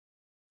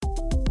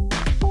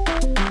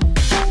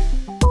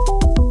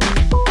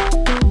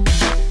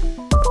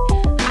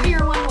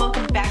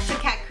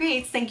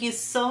Thank you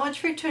so much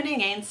for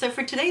tuning in. So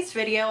for today's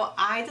video,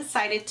 I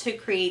decided to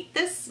create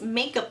this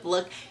makeup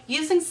look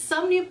using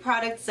some new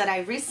products that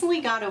I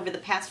recently got over the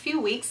past few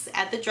weeks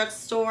at the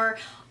drugstore,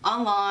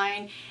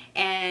 online,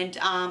 and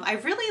I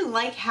really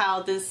like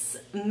how this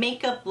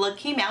makeup look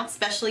came out,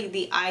 especially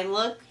the eye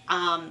look.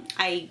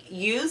 I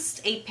used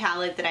a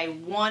palette that I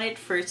wanted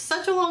for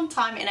such a long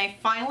time and I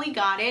finally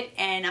got it,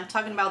 and I'm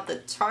talking about the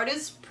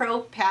Tarteist Pro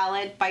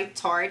palette by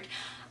Tarte.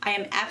 I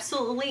am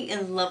absolutely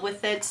in love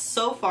with it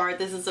so far.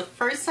 This is the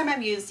first time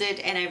I've used it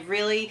and I'm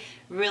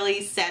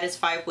really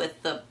satisfied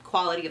with the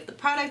quality of the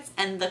products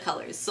and the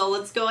colors. So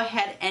let's go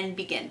ahead and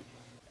begin.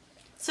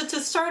 So to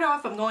start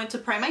off, I'm going to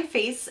prime my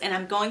face and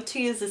I'm going to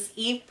use this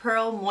Eve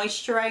Pearl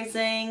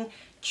moisturizing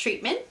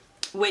treatment,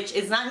 which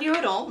is not new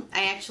at all.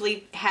 I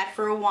actually had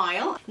for a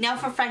while. Now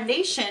for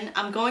foundation,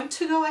 I'm going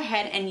to go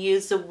ahead and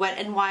use the Wet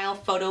n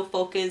Wild Photo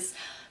Focus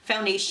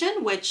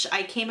foundation, which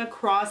I came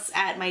across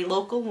at my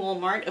local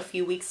Walmart a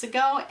few weeks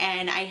ago,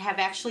 and I have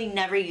actually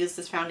never used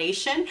this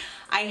foundation.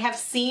 I have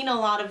seen a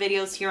lot of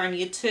videos here on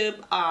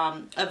YouTube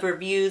of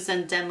reviews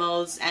and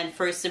demos and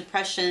first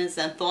impressions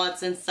and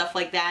thoughts and stuff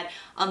like that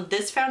on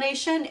this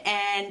foundation,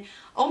 and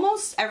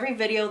almost every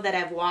video that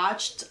I've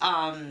watched,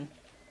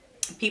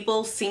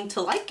 people seem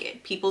to like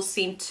it. People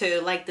seem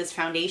to like this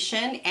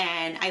foundation,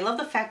 and I love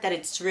the fact that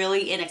it's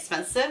really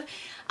inexpensive.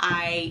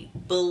 I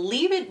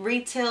believe it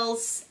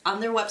retails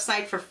on their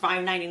website for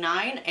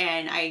 $5.99,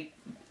 and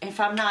if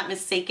I'm not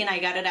mistaken, I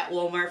got it at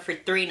Walmart for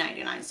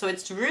 $3.99. So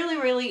it's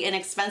really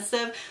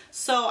inexpensive.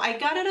 So I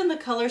got it in the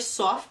color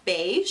Soft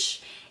Beige,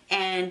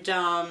 and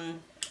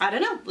I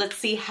don't know, let's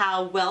see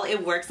how well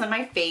it works on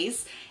my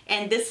face.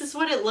 And this is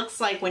what it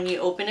looks like when you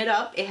open it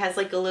up. It has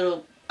like a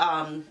little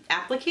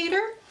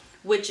applicator,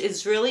 which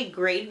is really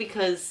great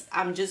because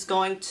I'm just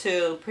going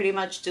to pretty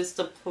much just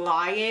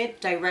apply it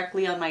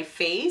directly on my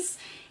face.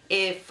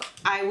 If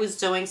I was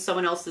doing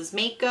someone else's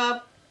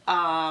makeup,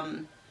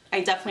 I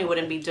definitely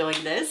wouldn't be doing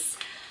this.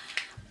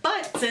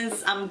 But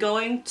since I'm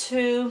going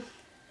to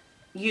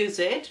use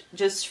it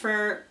just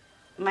for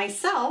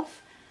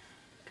myself,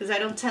 because I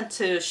don't tend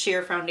to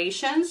share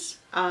foundations,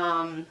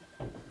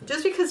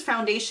 just because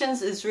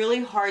foundations is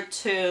really hard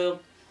to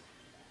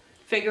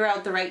figure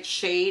out the right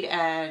shade,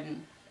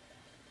 and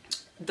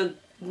the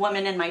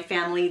women in my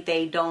family,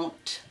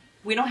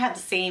 we don't have the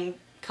same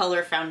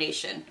color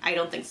foundation. I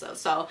don't think so.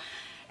 So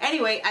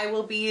anyway, I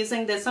will be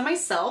using this on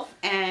myself,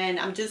 and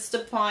I'm just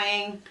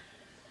applying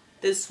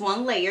this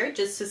one layer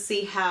just to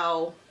see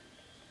how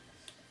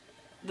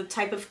the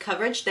type of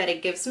coverage that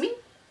it gives me.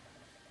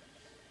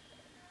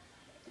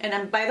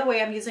 And by the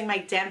way, I'm using my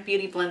damp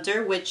beauty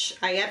blender, which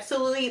I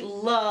absolutely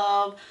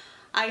love.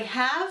 I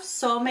have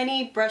so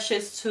many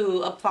brushes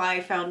to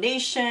apply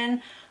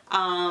foundation,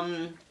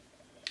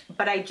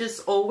 but I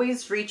just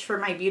always reach for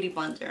my beauty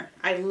blender.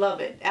 I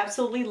love it,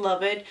 absolutely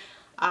love it.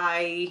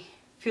 I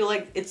feel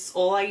like it's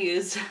all I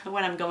use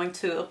when I'm going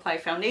to apply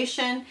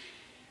foundation,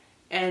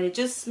 and it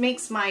just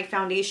makes my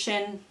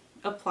foundation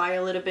apply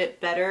a little bit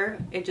better.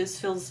 It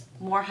just feels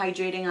more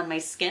hydrating on my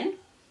skin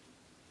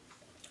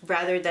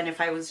rather than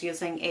if I was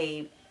using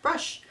a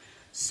brush.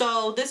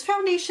 So this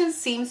foundation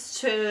seems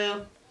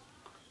to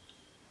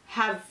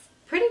have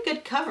pretty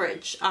good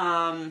coverage.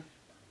 I'm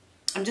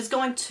just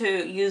going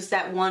to use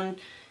that one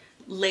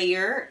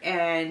layer,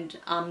 and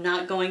I'm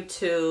not going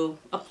to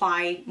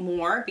apply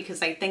more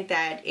because I think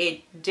that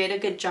it did a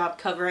good job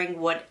covering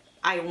what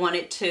I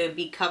wanted to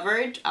be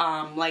covered,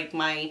 like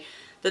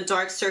the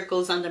dark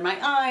circles under my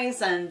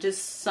eyes and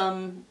just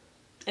some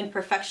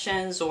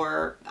imperfections,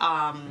 or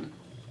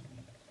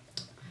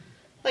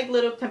like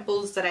little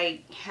pimples that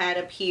I had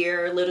up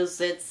here, little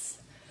zits.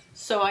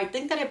 So I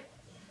think that it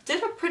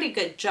did a pretty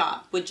good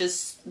job with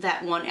just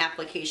that one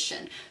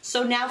application.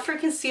 So now for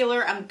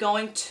concealer, I'm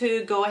going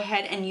to go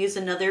ahead and use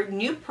another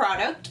new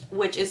product,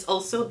 which is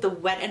also the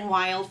Wet n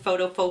Wild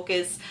Photo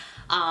Focus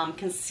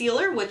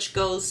concealer, which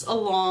goes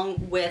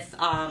along with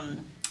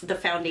the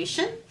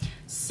foundation.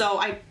 So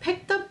I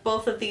picked up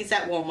both of these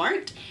at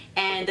Walmart,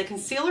 and the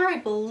concealer I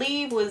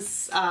believe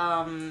was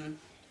I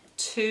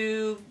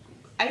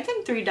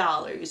think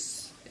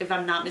 $3. If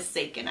I'm not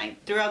mistaken. I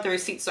threw out the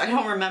receipt, so I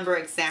don't remember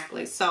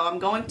exactly. So I'm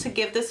going to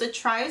give this a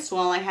try as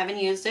well. I haven't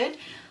used it.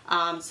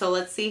 So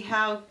let's see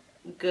how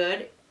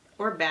good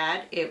or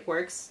bad it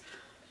works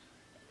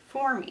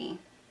for me.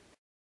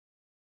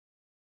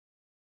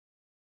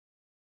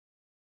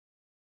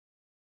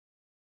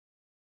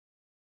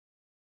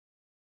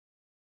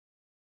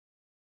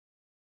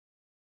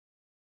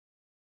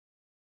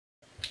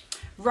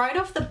 Right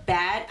off the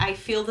bat, I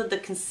feel that the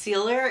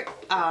concealer,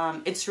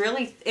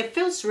 it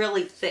feels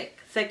really thick,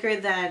 thicker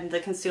than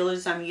the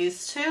concealers I'm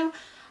used to.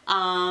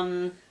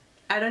 I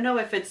don't know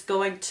if it's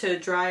going to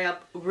dry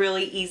up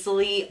really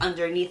easily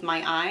underneath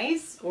my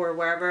eyes or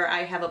wherever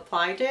I have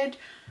applied it.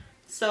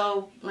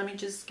 So let me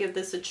just give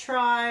this a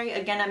try.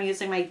 Again, I'm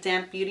using my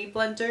damp beauty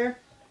blender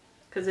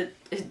because it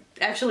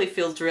actually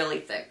feels really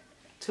thick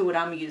to what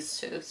I'm used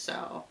to.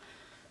 So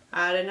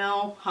I don't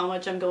know how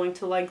much I'm going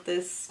to like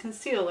this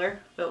concealer,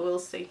 but we'll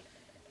see.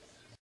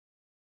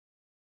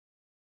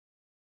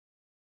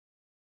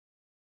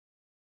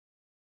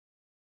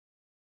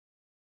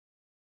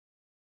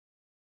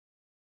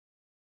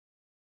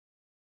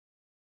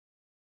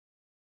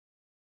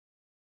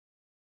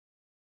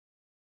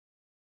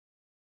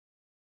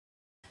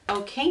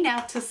 Okay,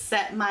 now to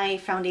set my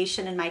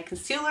foundation and my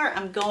concealer,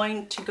 I'm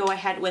going to go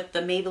ahead with the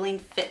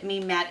Maybelline Fit Me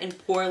Matte and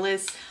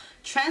Poreless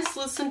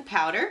Translucent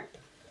Powder.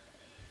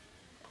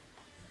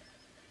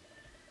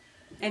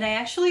 And I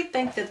actually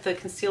think that the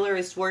concealer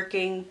is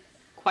working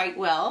quite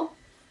well.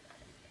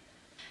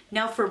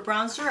 Now for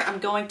bronzer, I'm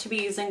going to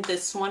be using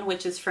this one,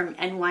 which is from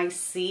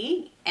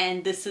NYC.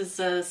 And this is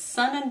a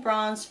Sun and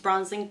Bronze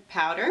Bronzing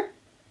Powder,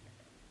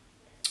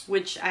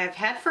 which I've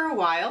had for a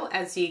while,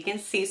 as you can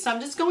see. So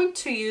I'm just going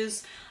to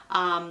use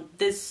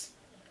this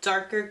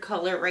darker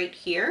color right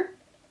here.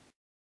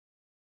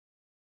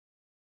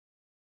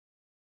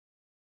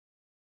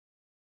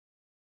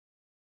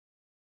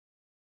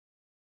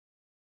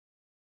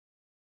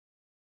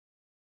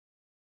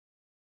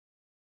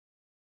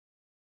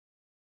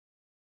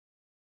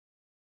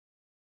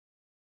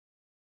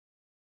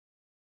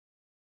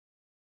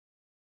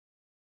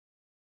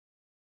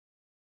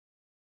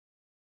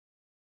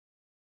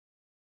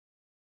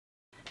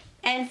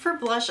 And for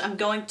blush, I'm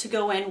going to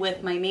go in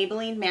with my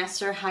Maybelline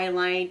Master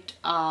Highlight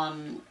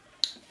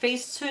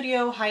Face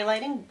Studio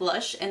Highlighting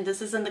Blush, and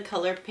this is in the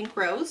color Pink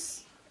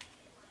Rose.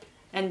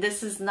 And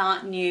this is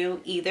not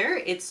new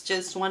either. It's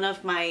just one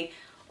of my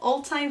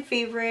all-time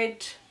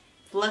favorite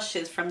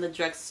blushes from the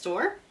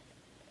drugstore.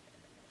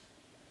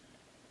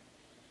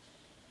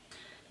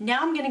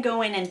 Now I'm going to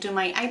go in and do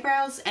my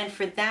eyebrows, and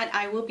for that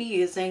I will be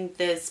using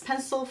this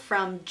pencil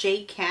from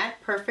Cath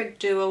Perfect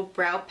Duo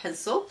Brow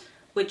Pencil,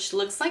 which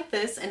looks like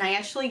this, and I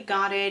actually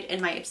got it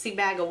in my Ipsy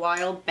bag a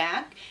while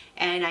back,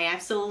 and I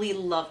absolutely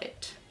love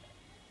it.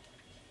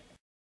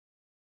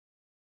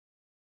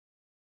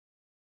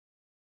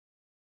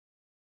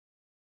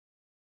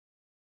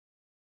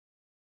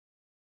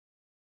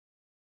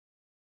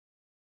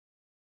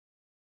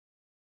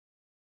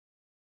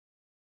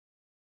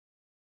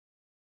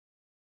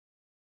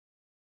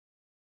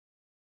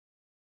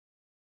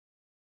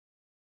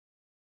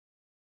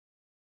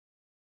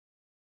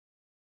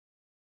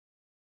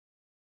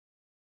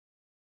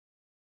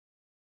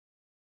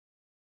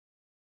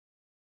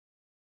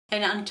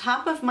 And on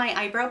top of my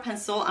eyebrow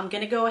pencil, I'm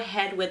going to go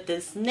ahead with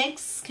this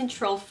NYX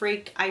Control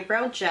Freak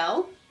Eyebrow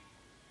Gel,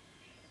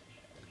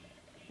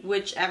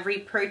 which I've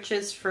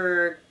repurchased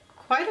for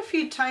quite a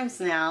few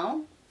times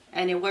now.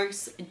 And it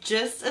works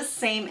just the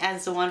same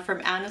as the one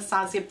from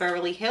Anastasia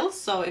Beverly Hills.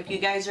 So if you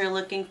guys are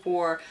looking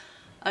for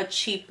a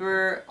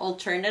cheaper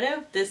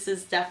alternative, this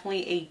is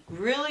definitely a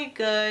really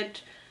good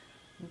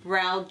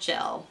brow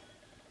gel.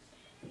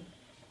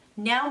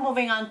 Now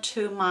moving on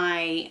to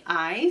my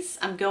eyes,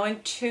 I'm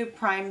going to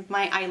prime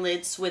my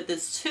eyelids with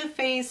this Too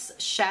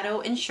Faced Shadow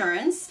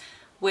Insurance,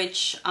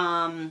 which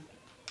I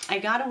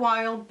got a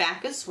while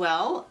back as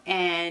well,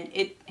 and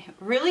it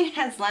really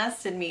has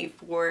lasted me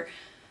for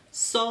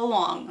so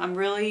long. I'm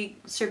really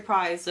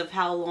surprised of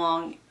how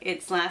long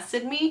it's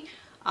lasted me,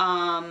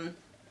 and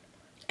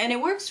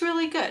it works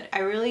really good. I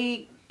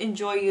really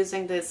enjoy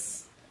using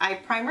this eye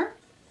primer.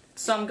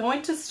 So I'm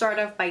going to start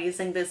off by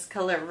using this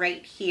color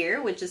right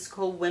here, which is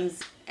called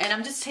Whimsy. And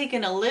I'm just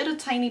taking a little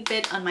tiny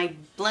bit on my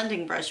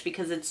blending brush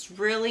because it's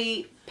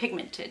really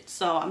pigmented.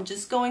 So I'm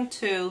just going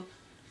to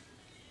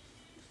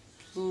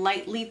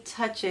lightly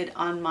touch it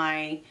on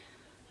my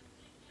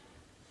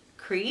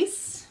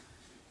crease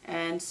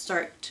and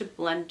start to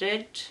blend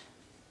it.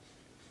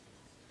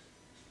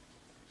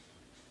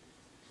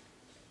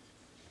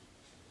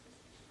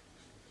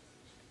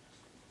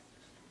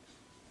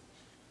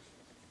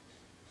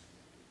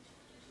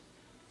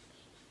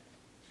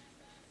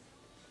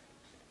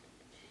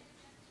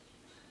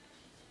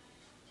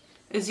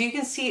 As you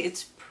can see,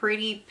 it's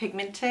pretty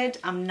pigmented.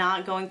 I'm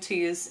not going to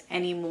use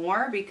any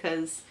more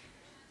because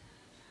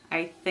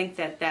I think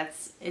that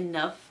that's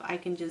enough. I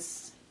can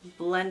just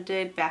blend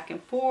it back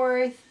and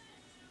forth,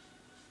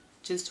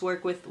 just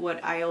work with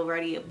what I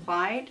already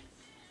applied.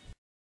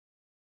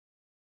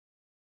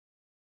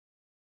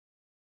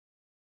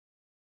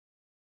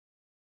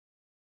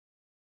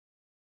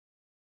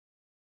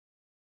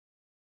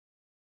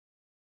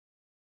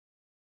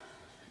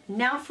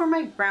 Now for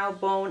my brow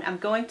bone, I'm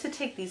going to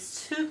take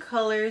these two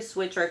colors,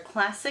 which are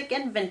Classic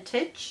and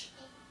Vintage.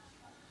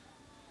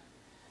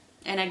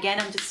 And again,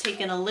 I'm just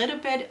taking a little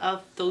bit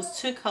of those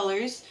two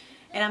colors,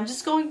 and I'm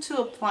just going to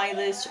apply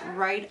this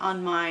right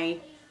on my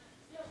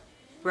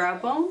brow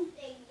bone.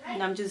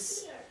 And I'm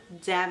just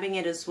dabbing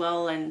it as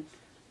well and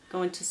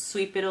going to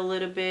sweep it a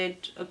little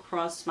bit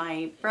across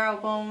my brow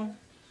bone.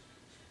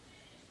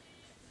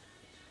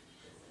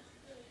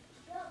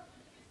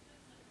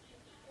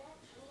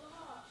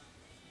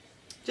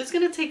 Just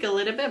going to take a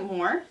little bit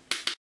more.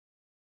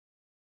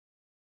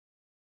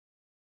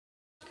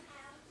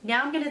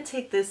 Now I'm going to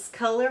take this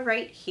color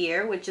right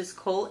here, which is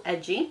called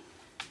Edgy,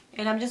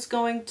 and I'm just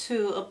going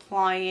to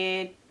apply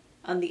it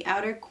on the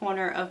outer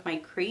corner of my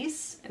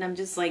crease, and I'm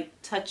just like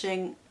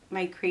touching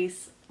my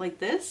crease like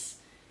this,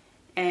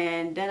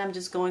 and then I'm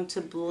just going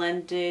to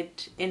blend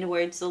it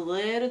inwards a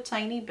little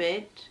tiny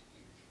bit.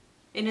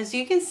 And as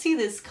you can see,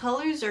 these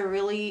colors are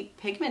really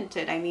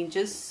pigmented. I mean,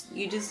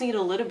 you just need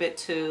a little bit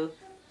to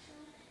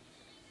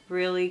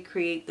really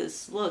create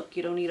this look.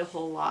 You don't need a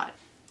whole lot.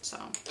 So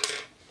I'm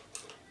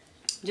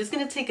just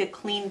going to take a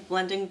clean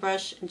blending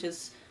brush and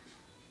just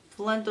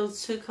blend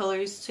those two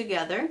colors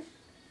together.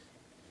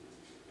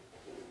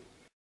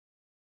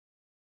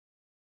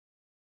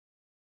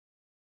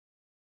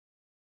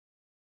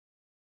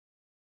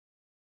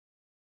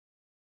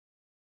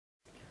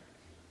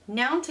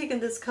 Now I'm taking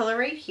this color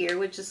right here,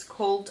 which is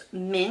called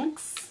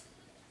Minx,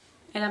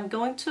 and I'm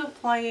going to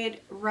apply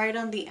it right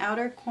on the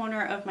outer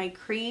corner of my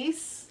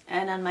crease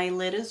and on my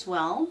lid as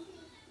well.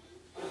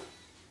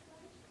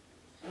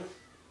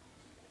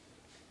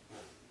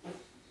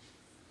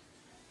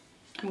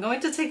 I'm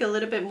going to take a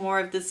little bit more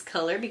of this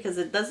color because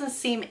it doesn't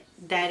seem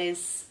that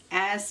is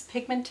as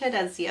pigmented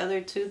as the other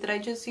two that I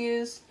just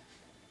used.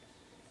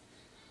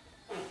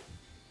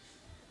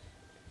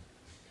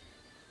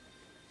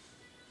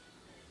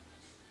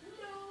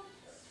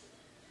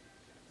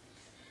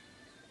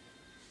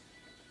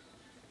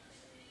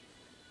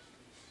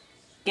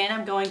 Again,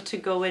 I'm going to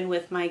go in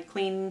with my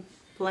clean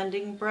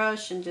blending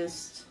brush and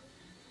just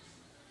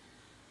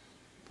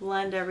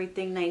blend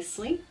everything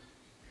nicely.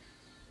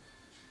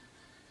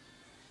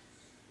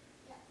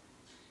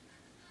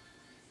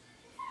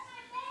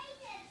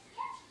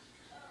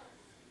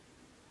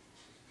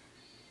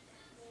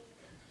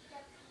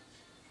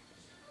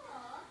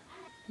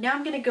 Now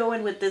I'm going to go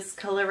in with this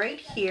color right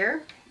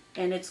here,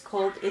 and it's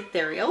called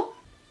Ethereal.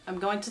 I'm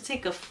going to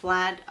take a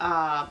flat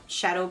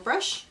shadow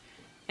brush,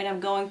 and I'm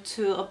going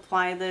to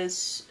apply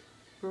this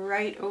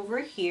right over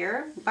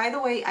here. By the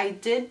way, I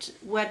did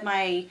wet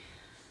my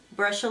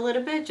brush a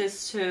little bit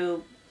just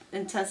to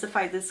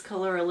intensify this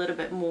color a little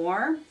bit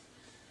more.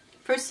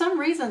 For some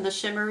reason, the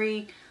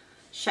shimmery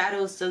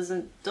shadows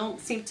don't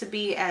seem to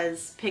be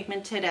as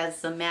pigmented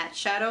as the matte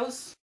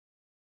shadows.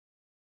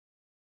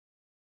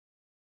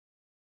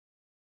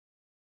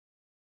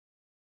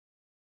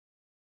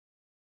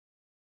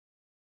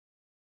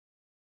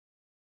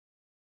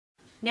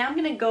 Now I'm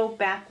going to go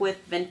back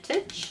with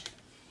Vintage,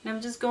 and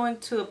I'm just going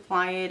to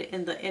apply it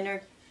in the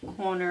inner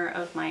corner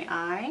of my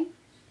eye.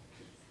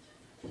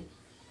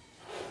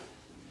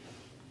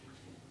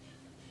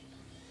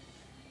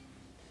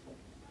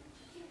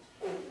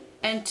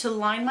 And to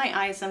line my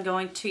eyes, I'm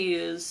going to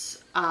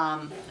use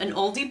an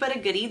oldie but a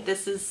goodie.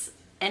 This is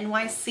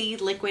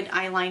NYC liquid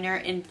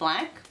eyeliner in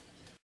black.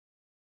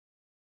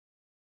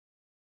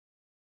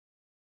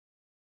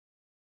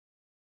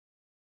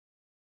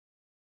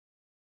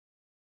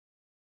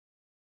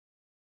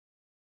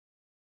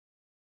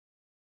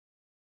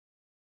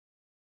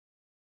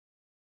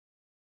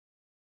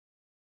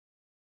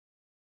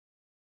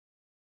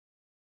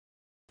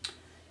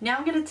 Now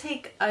I'm going to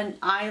take an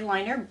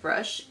eyeliner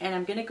brush and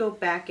I'm going to go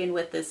back in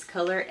with this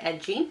color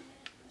Edgy,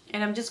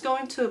 and I'm just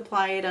going to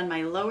apply it on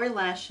my lower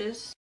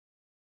lashes.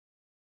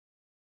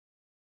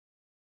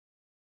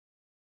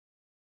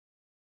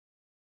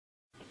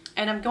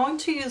 And I'm going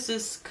to use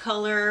this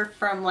color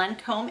from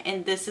Lancome,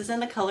 and this is in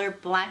the color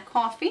Black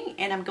Coffee,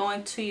 and I'm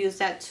going to use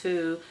that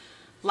to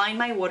line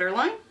my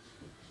waterline.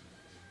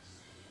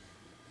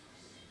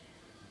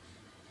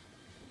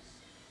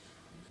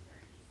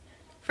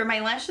 For my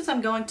lashes,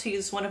 I'm going to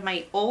use one of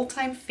my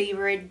all-time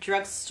favorite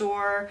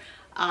drugstore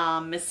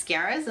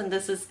mascaras, and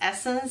this is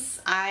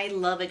Essence I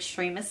Love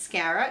Extreme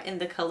Mascara in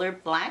the color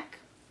Black.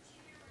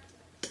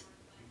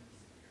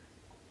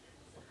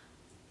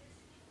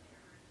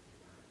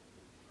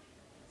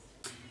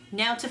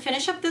 Now to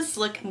finish up this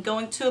look, I'm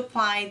going to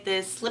apply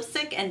this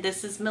lipstick, and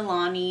this is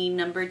Milani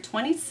number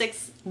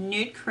 26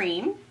 Nude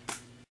Cream.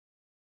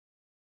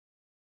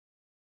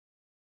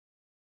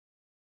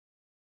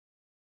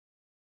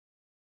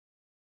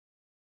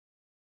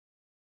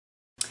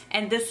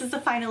 And this is the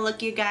final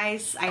look, you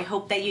guys. I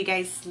hope that you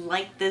guys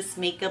like this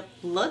makeup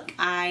look.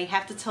 I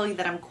have to tell you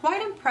that I'm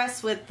quite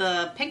impressed with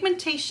the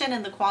pigmentation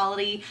and the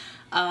quality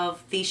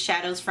of these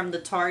shadows from the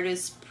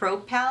Tarteist Pro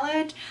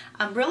palette.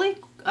 I'm really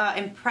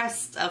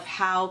impressed of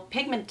how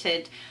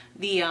pigmented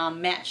the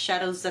matte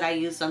shadows that I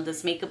used on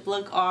this makeup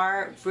look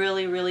are.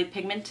 Really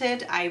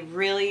pigmented. I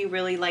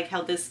really like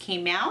how this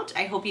came out.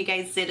 I hope you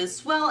guys did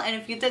as well, and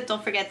if you did,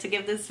 don't forget to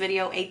give this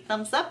video a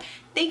thumbs up.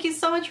 Thank you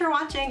so much for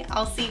watching.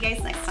 I'll see you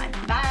guys next time.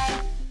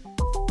 Bye!